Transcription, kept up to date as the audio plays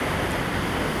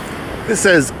This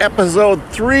is episode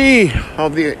 3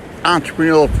 of the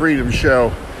Entrepreneurial Freedom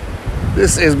Show.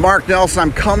 This is Mark Nelson.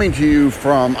 I'm coming to you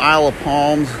from Isle of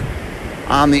Palms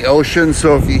on the ocean.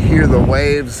 So if you hear the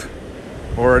waves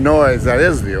or a noise, that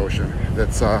is the ocean.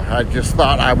 I just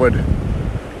thought I would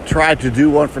try to do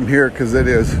one from here because it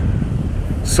is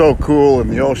so cool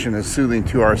and the ocean is soothing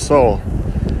to our soul.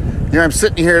 You know, I'm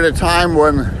sitting here at a time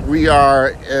when we are,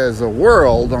 as a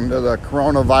world, under the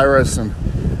coronavirus, and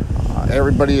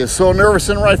everybody is so nervous,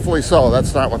 and rightfully so.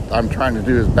 That's not what I'm trying to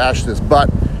do, is bash this. But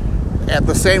at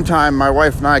the same time, my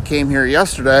wife and I came here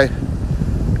yesterday,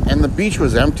 and the beach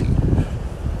was empty.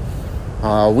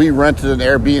 We rented an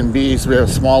Airbnb, so we have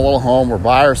a small little home. We're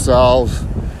by ourselves.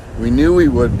 We knew we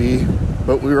would be,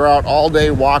 but we were out all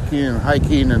day walking and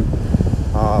hiking, and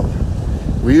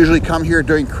we usually come here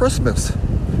during Christmas.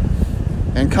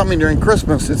 And coming during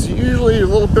Christmas, it's usually a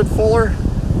little bit fuller,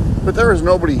 but there is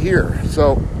nobody here.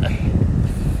 So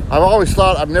I've always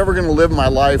thought I'm never going to live my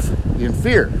life in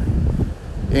fear.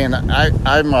 And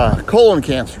I'm a colon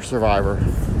cancer survivor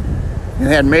and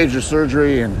had major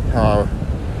surgery and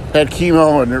had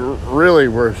chemo, and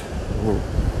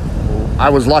I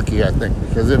was lucky, I think,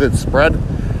 because it had spread.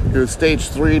 It was stage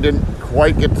 3, didn't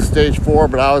quite get to stage 4,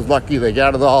 but I was lucky they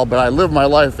got it all. But I live my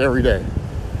life every day.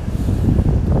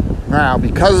 Now,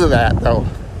 because of that, though,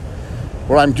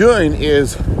 what I'm doing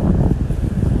is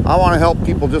I want to help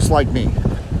people just like me,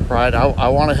 right? I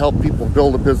want to help people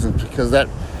build a business, because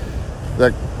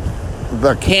the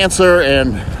cancer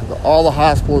and all the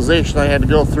hospitalization I had to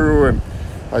go through, and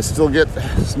I still get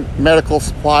medical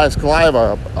supplies because I have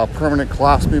a permanent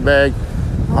colostomy bag.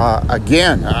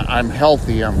 Again, I'm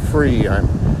healthy, I'm free, I'm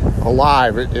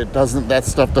alive. That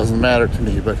stuff doesn't matter to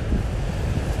me, but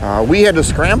we had to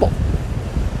scramble.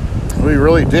 We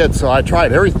really did. So I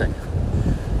tried everything.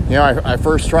 You know, I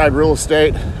first tried real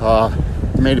estate,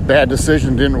 made a bad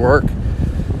decision, didn't work,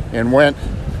 and went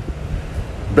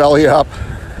belly up.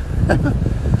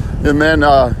 And then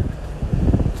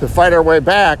to fight our way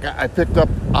back, I picked up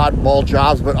oddball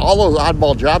jobs, but all those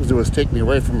oddball jobs do is take me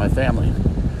away from my family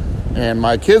and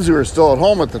my kids who were still at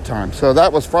home at the time. So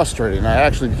that was frustrating. I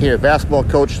actually became a basketball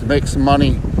coach to make some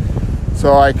money,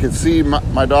 so I could see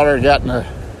my daughter had gotten a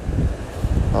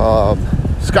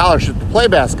scholarship to play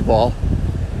basketball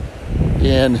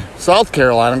in South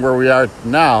Carolina, where we are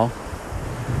now.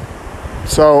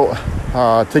 So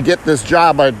to get this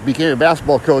job, I became a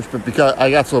basketball coach, but because I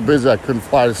got so busy I couldn't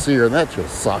fly to see her, and that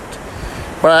just sucked.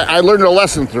 But I learned a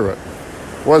lesson through it,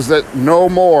 was that no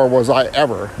more was I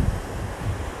ever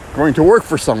going to work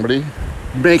for somebody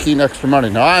making extra money.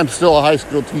 Now, I'm still a high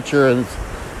school teacher, and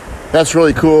that's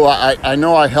really cool. I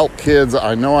know I help kids.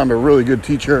 I know I'm a really good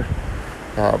teacher.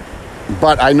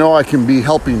 But I know I can be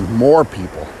helping more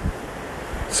people.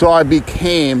 So I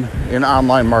became an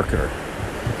online marketer.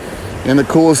 And the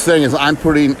coolest thing is I'm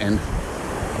putting an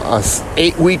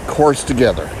 8-week course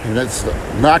together. And it's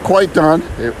not quite done.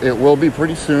 It will be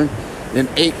pretty soon. An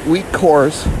 8-week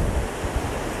course,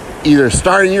 either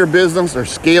starting your business or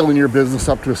scaling your business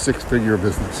up to a 6-figure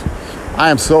business. I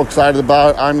am so excited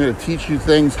about it. I'm going to teach you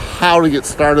things, how to get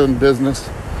started in business.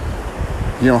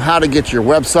 You know, how to get your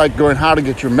website going, how to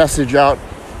get your message out,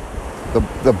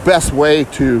 the best way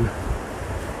to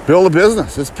build a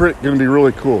business. It's going to be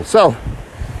really cool. So,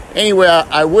 anyway,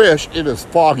 I wish it is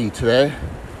foggy today.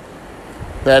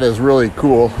 That is really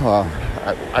cool.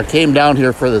 I came down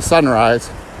here for the sunrise,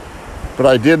 but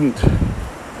I didn't.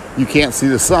 You can't see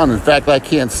the sun. In fact, I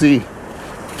can't see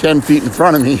 10 feet in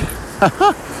front of me.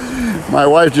 My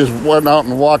wife just went out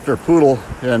and walked her poodle,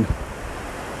 and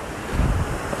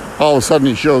all of a sudden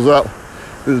he shows up.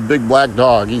 This big black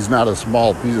dog. He's not a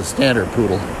small, he's a standard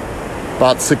poodle.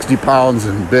 About 60 pounds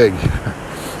and big.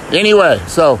 Anyway,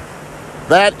 so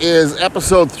that is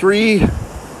episode 3.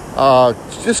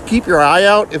 Just keep your eye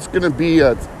out. It's going to be,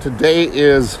 today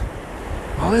is,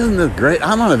 isn't it great?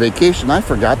 I'm on a vacation. I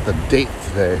forgot the date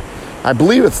today. I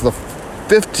believe it's the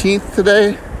 15th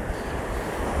today.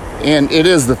 And it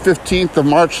is the 15th of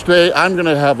March today. I'm going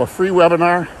to have a free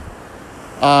webinar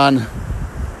on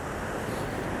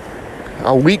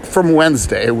a week from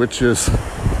Wednesday, which is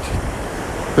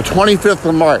the 25th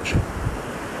of March.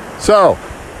 So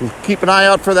keep an eye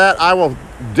out for that. I will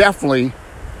definitely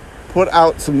put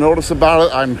out some notice about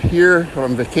it. I'm here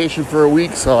on vacation for a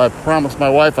week, so I promised my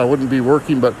wife I wouldn't be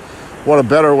working, but what a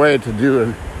better way to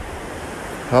do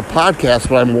a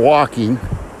podcast when I'm walking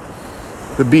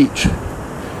the beach.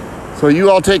 So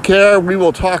you all take care. We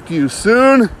will talk to you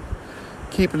soon.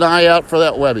 Keep an eye out for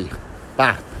that Webby.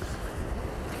 Bye.